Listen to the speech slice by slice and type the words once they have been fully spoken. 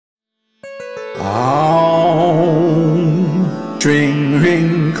Aum. String,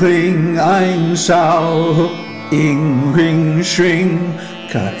 ring, kling, ein, sao, ing, ring, shring,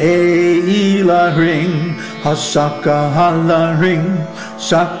 ka, e, la, ring, hasaka, hala, ring,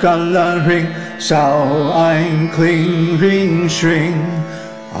 saka, la, ring, sao, ein, kling, ring, shring,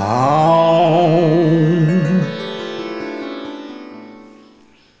 Aum.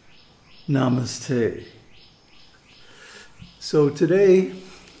 Namaste. So today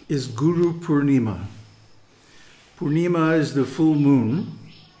is Guru Purnima. Purnima is the full moon,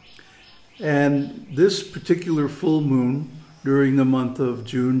 and this particular full moon during the month of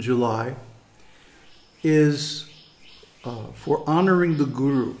June, July is for honoring the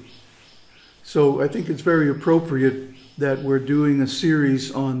Guru. So I think it's very appropriate that we're doing a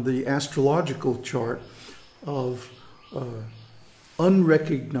series on the astrological chart of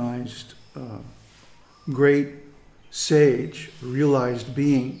unrecognized great sage, realized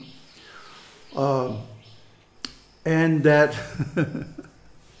being, and that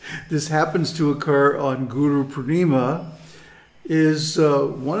this happens to occur on Guru Purnima is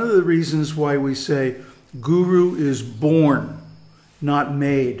one of the reasons why we say Guru is born, not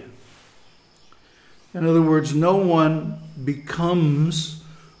made. In other words, no one becomes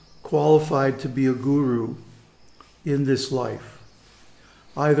qualified to be a guru in this life.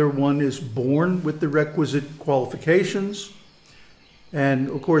 Either one is born with the requisite qualifications, and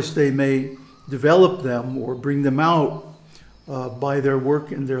of course they may develop them or bring them out by their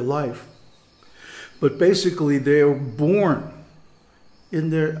work in their life. But basically they are born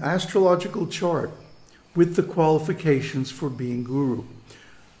in their astrological chart with the qualifications for being guru.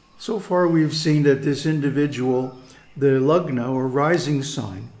 So far we've seen that this individual, the lagna or rising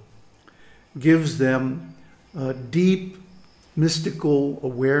sign, gives them deep mystical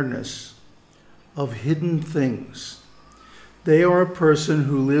awareness of hidden things. They are a person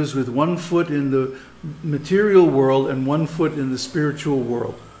who lives with one foot in the material world and one foot in the spiritual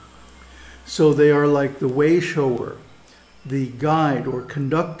world. So they are like the way shower, the guide or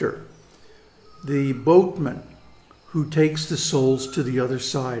conductor, the boatman who takes the souls to the other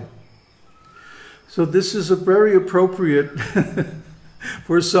side. So this is a very appropriate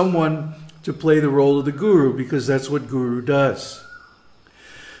for someone to play the role of the guru, because that's what guru does.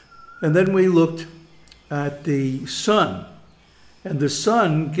 And then we looked at the sun, and the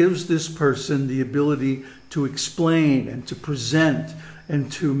sun gives this person the ability to explain and to present and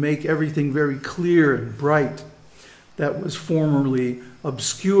to make everything very clear and bright that was formerly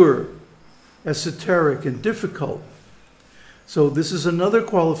obscure, esoteric, and difficult. So this is another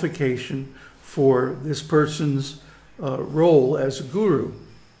qualification for this person's role as a guru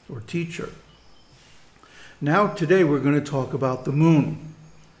or teacher. Now today we're going to talk about the moon.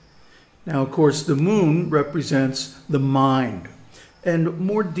 Now of course the moon represents the mind and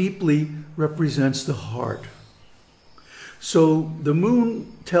more deeply represents the heart. So the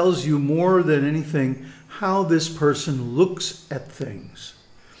moon tells you more than anything how this person looks at things,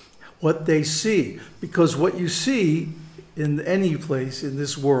 what they see, because what you see in any place in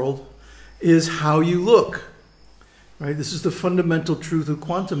this world is how you look. Right? This is the fundamental truth of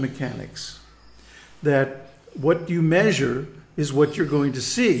quantum mechanics, that what you measure is what you're going to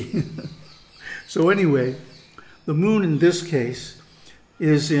see. So anyway, the moon in this case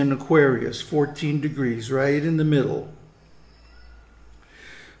is in Aquarius, 14 degrees, right in the middle.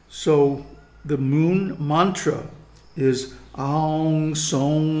 So the moon mantra is Aung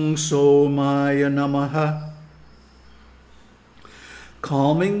Song Somāya namaḥ.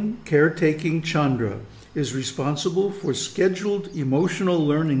 Calming, caretaking Chandra is responsible for scheduled emotional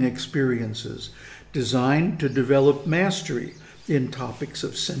learning experiences designed to develop mastery in topics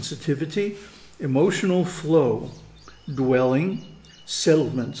of sensitivity, emotional flow, dwelling,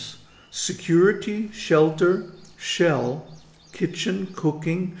 settlements, security, shelter, shell, kitchen,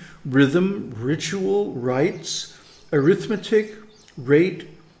 cooking, rhythm, ritual, rites, arithmetic, rate,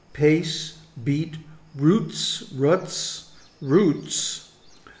 pace, beat, ruts,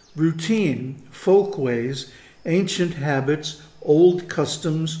 routine, folkways, ancient habits, old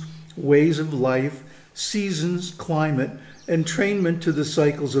customs, ways of life, seasons, climate, entrainment to the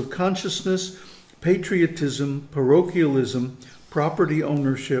cycles of consciousness, patriotism, parochialism, property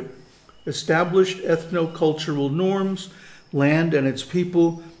ownership, established ethno-cultural norms, land and its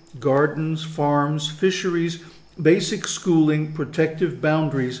people, gardens, farms, fisheries, basic schooling, protective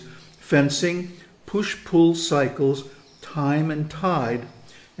boundaries, fencing, push-pull cycles, time and tide,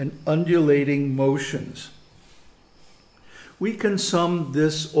 and undulating motions. We can sum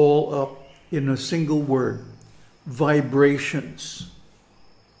this all up in a single word: vibrations.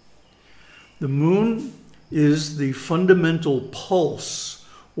 The moon is the fundamental pulse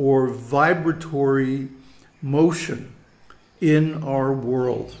or vibratory motion in our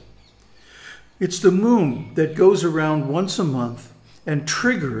world. It's the moon that goes around once a month and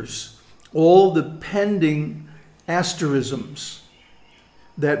triggers all the pending asterisms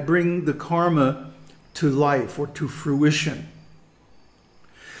that bring the karma to life or to fruition.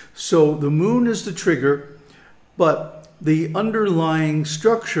 So the moon is the trigger, but the underlying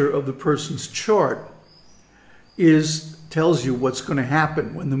structure of the person's chart tells you what's going to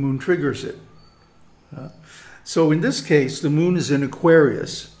happen when the moon triggers it. So in this case, the moon is in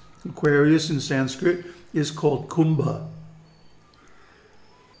Aquarius. Aquarius in Sanskrit is called Kumbha.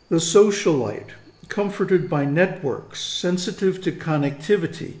 The socialite, comforted by networks, sensitive to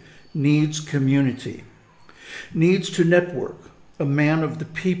connectivity, needs community, needs to network, a man of the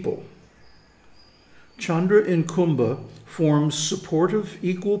people. Chandra in Kumbha forms supportive,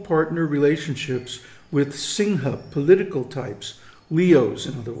 equal partner relationships with Singha political types, Leos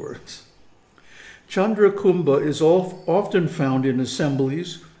in other words. Chandra Kumbha is often found in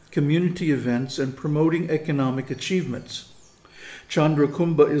assemblies, community events, and promoting economic achievements. Chandra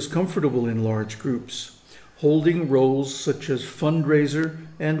Kumbha is comfortable in large groups, holding roles such as fundraiser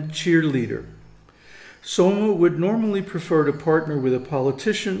and cheerleader. Soma would normally prefer to partner with a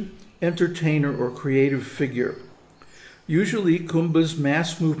politician, entertainer, or creative figure. Usually, Kumbha's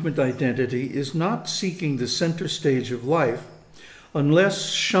mass movement identity is not seeking the center stage of life unless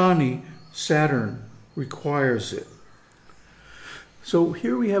Shani, Saturn, requires it. So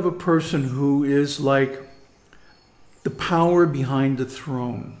here we have a person who is like the power behind the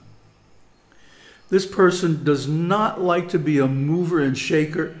throne. This person does not like to be a mover and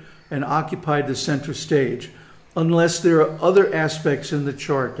shaker and occupy the center stage unless there are other aspects in the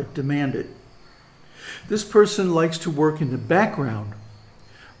chart that demand it. This person likes to work in the background,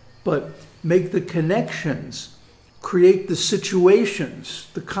 but make the connections, create the situations,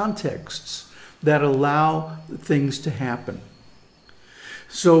 the contexts that allow things to happen.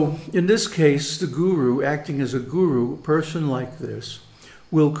 So in this case, the guru, acting as a guru, a person like this,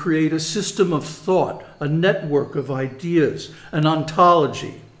 will create a system of thought, a network of ideas, an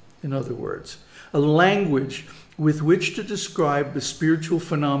ontology, in other words, a language with which to describe the spiritual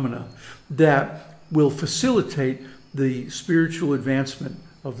phenomena that will facilitate the spiritual advancement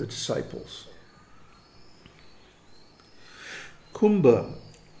of the disciples. Kumbha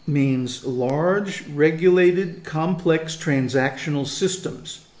means large, regulated, complex transactional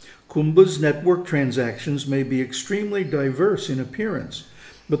systems. Kumbha's network transactions may be extremely diverse in appearance,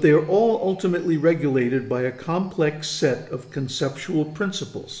 but they are all ultimately regulated by a complex set of conceptual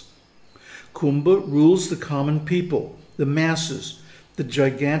principles. Kumbha rules the common people, the masses, the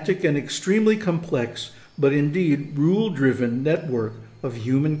gigantic and extremely complex, but indeed rule-driven network of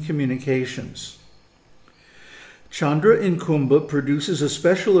human communications. Chandra in Kumbha produces a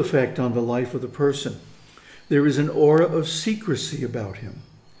special effect on the life of the person. There is an aura of secrecy about him.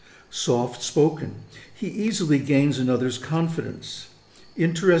 Soft-spoken, he easily gains another's confidence.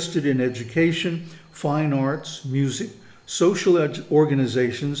 Interested in education, fine arts, music, social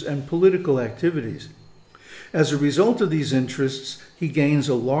organizations, and political activities. As a result of these interests, he gains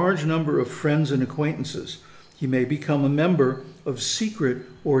a large number of friends and acquaintances. He may become a member of secret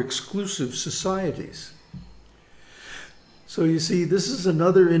or exclusive societies. So you see, this is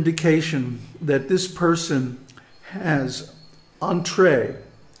another indication that this person has entree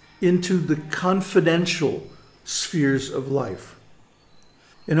into the confidential spheres of life.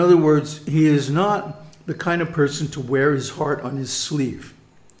 In other words, he is not the kind of person to wear his heart on his sleeve.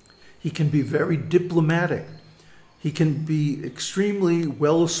 He can be very diplomatic. He can be extremely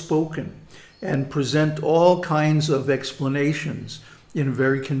well-spoken and present all kinds of explanations in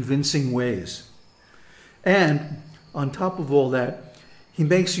very convincing ways. And on top of all that, he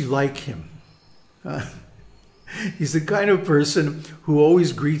makes you like him. He's the kind of person who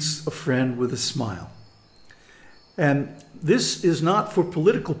always greets a friend with a smile. And this is not for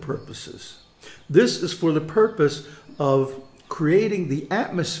political purposes. This is for the purpose of creating the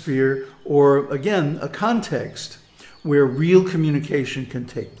atmosphere, or again, a context where real communication can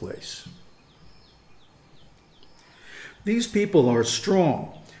take place. These people are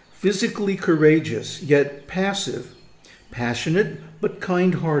strong, physically courageous, yet passive, passionate, but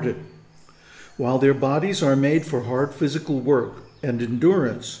kind-hearted. While their bodies are made for hard physical work and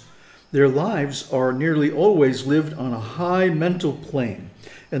endurance, their lives are nearly always lived on a high mental plane,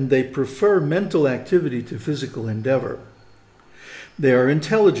 and they prefer mental activity to physical endeavor. They are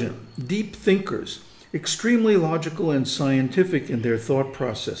intelligent, deep thinkers, extremely logical and scientific in their thought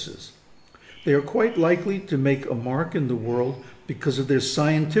processes. They are quite likely to make a mark in the world because of their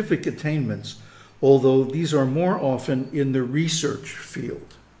scientific attainments, although these are more often in the research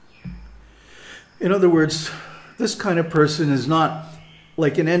field. In other words, this kind of person is not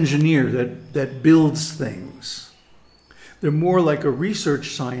like an engineer that builds things. They're more like a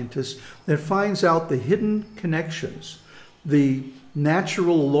research scientist that finds out the hidden connections, the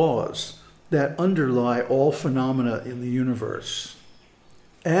natural laws that underlie all phenomena in the universe.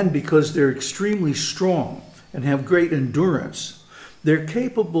 And because they're extremely strong and have great endurance, they're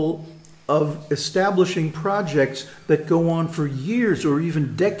capable of establishing projects that go on for years or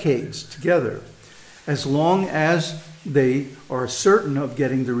even decades together, as long as they are certain of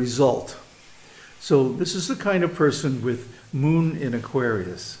getting the result. So this is the kind of person with Moon in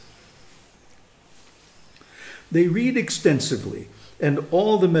Aquarius. They read extensively, and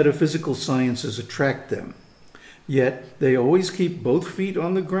all the metaphysical sciences attract them. Yet they always keep both feet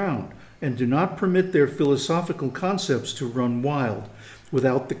on the ground and do not permit their philosophical concepts to run wild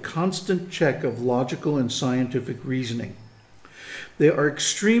without the constant check of logical and scientific reasoning. They are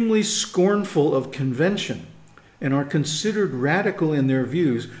extremely scornful of convention and are considered radical in their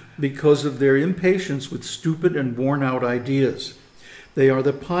views because of their impatience with stupid and worn-out ideas. They are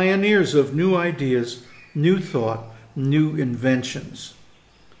the pioneers of new ideas, new thought, new inventions.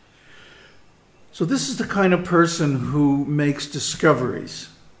 So this is the kind of person who makes discoveries.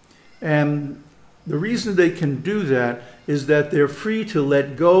 And the reason they can do that is that they're free to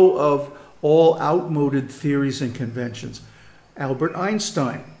let go of all outmoded theories and conventions. Albert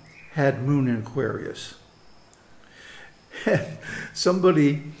Einstein had Moon in Aquarius.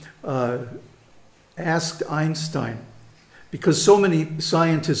 Somebody asked Einstein, because so many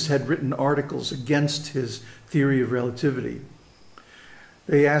scientists had written articles against his theory of relativity,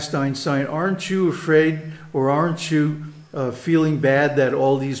 they asked Einstein, aren't you afraid or aren't you feeling bad that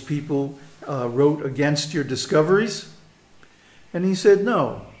all these people wrote against your discoveries? And he said,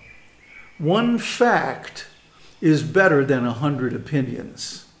 no. One fact is better than 100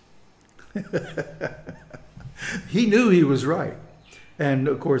 opinions. He knew he was right. And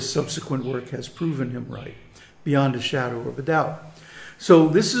of course, subsequent work has proven him right, beyond a shadow of a doubt. So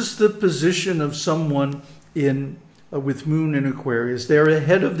this is the position of someone with Moon in Aquarius. They're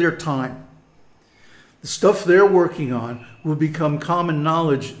ahead of their time. The stuff they're working on will become common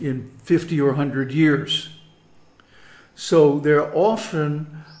knowledge in 50 or 100 years. So they're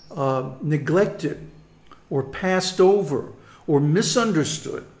often neglected or passed over or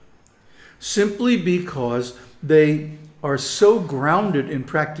misunderstood simply because they are so grounded in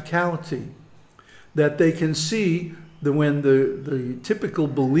practicality that they can see that when the typical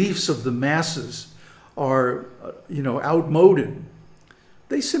beliefs of the masses are outmoded,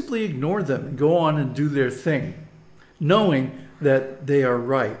 they simply ignore them and go on and do their thing, knowing that they are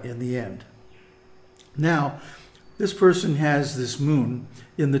right in the end. Now, this person has this Moon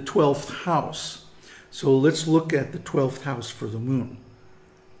in the 12th house. So let's look at the 12th house for the Moon.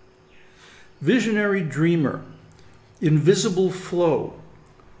 Visionary dreamer, invisible flow,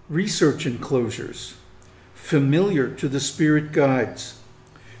 research enclosures, familiar to the spirit guides,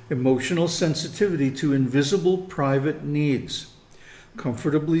 emotional sensitivity to invisible private needs,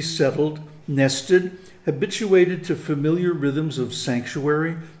 comfortably settled, nested, habituated to familiar rhythms of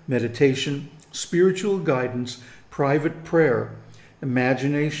sanctuary, meditation, spiritual guidance, private prayer,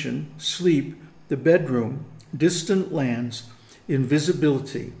 imagination, sleep, the bedroom, distant lands,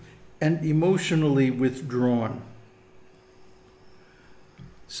 invisibility, and emotionally withdrawn.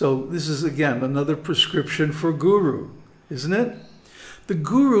 So this is, again, another prescription for guru, isn't it? The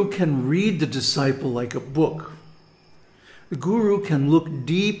guru can read the disciple like a book. The guru can look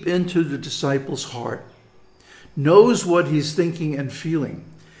deep into the disciple's heart, knows what he's thinking and feeling.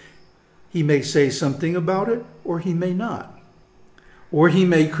 He may say something about it, or he may not. Or he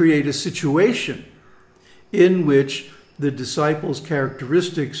may create a situation in which the disciple's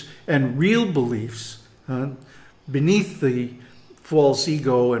characteristics and real beliefs beneath the false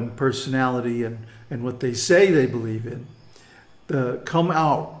ego and personality and what they say they believe in come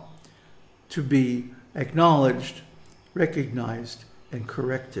out to be acknowledged, recognized, and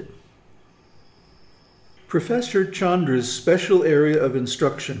corrected. Professor Chandra's special area of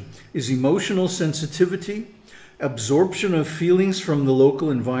instruction is emotional sensitivity, absorption of feelings from the local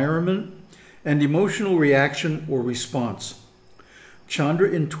environment, and emotional reaction or response. Chandra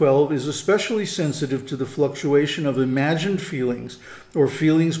in 12 is especially sensitive to the fluctuation of imagined feelings or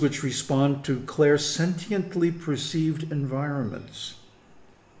feelings which respond to clairsentiently perceived environments.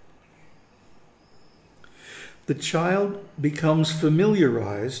 The child becomes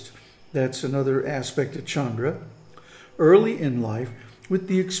familiarized, that's another aspect of Chandra, early in life with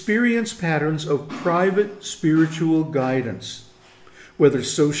the experience patterns of private spiritual guidance. Whether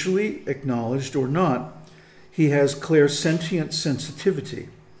socially acknowledged or not, he has clairsentient sensitivity.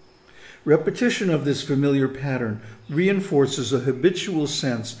 Repetition of this familiar pattern reinforces a habitual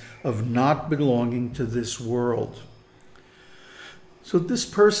sense of not belonging to this world. So this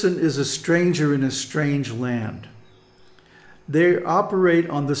person is a stranger in a strange land. They operate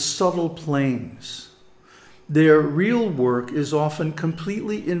on the subtle planes. Their real work is often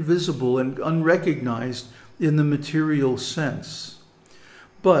completely invisible and unrecognized in the material sense.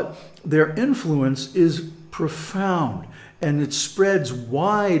 But their influence is profound, and it spreads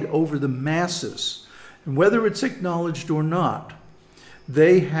wide over the masses. And whether it's acknowledged or not,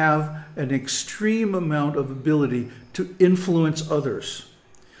 they have an extreme amount of ability to influence others.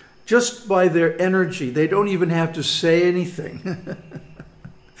 Just by their energy, they don't even have to say anything.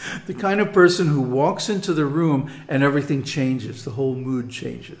 The kind of person who walks into the room and everything changes, the whole mood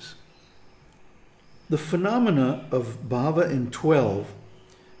changes. The phenomena of bhava in 12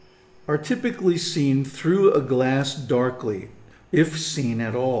 are typically seen through a glass darkly, if seen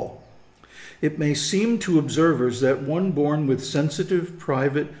at all. It may seem to observers that one born with sensitive,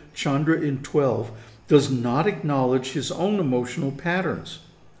 private Chandra in 12 does not acknowledge his own emotional patterns.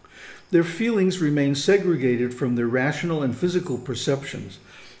 Their feelings remain segregated from their rational and physical perceptions,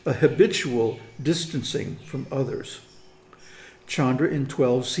 a habitual distancing from others. Chandra in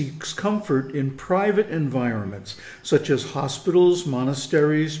 12 seeks comfort in private environments, such as hospitals,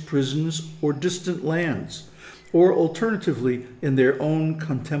 monasteries, prisons, or distant lands, or alternatively in their own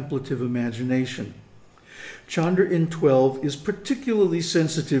contemplative imagination. Chandra in 12 is particularly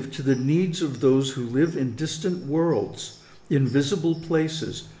sensitive to the needs of those who live in distant worlds, invisible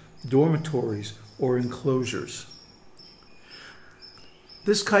places, dormitories, or enclosures.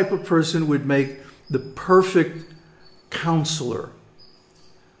 This type of person would make the perfect counselor,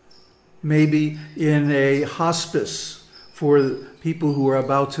 maybe in a hospice for people who are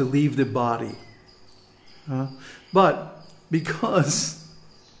about to leave the body. But because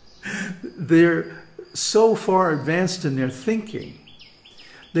they're so far advanced in their thinking,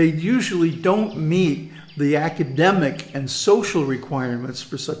 they usually don't meet the academic and social requirements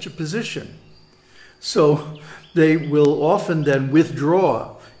for such a position. So they will often then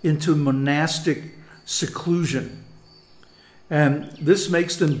withdraw into monastic seclusion. And this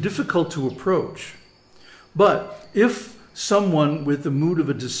makes them difficult to approach. But if someone with the mood of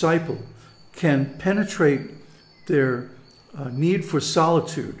a disciple can penetrate their need for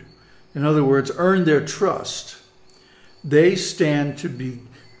solitude, in other words, earn their trust, they stand to be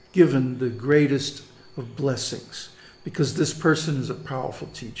given the greatest of blessings, because this person is a powerful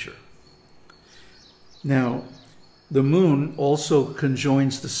teacher. Now, the moon also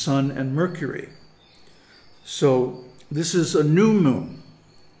conjoins the sun and Mercury. So this is a new moon.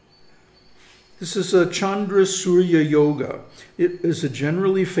 This is a Chandra Surya Yoga. It is a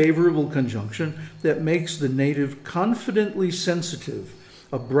generally favorable conjunction that makes the native confidently sensitive,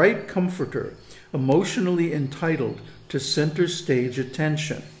 a bright comforter, emotionally entitled to center stage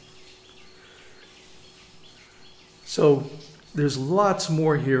attention. So there's lots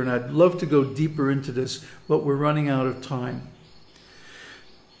more here, and I'd love to go deeper into this, but we're running out of time.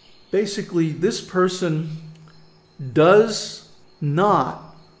 Basically, this person does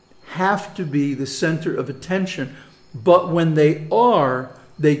not have to be the center of attention, but when they are,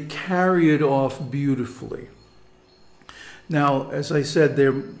 they carry it off beautifully. Now, as I said,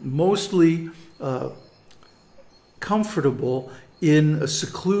 they're mostly comfortable in a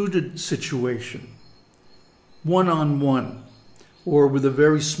secluded situation, one-on-one, or with a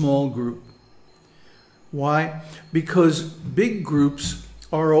very small group. Why? Because big groups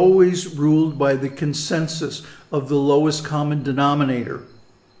are always ruled by the consensus of the lowest common denominator.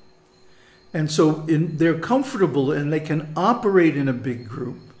 And so they're comfortable and they can operate in a big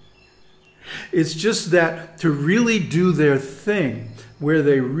group. It's just that to really do their thing, where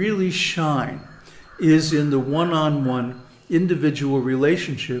they really shine, is in the one-on-one individual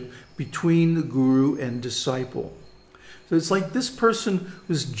relationship between the guru and disciple. So it's like this person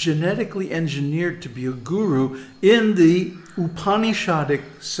was genetically engineered to be a guru in the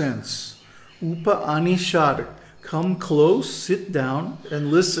Upanishadic sense. Upanishadic. Come close, sit down,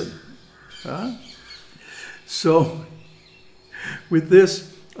 and listen. So with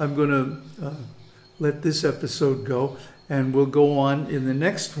this, I'm going to let this episode go, and we'll go on in the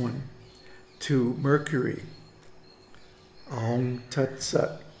next one to Mercury. Aum Tat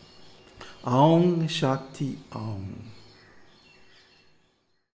Sat. Aum Shakti Aum.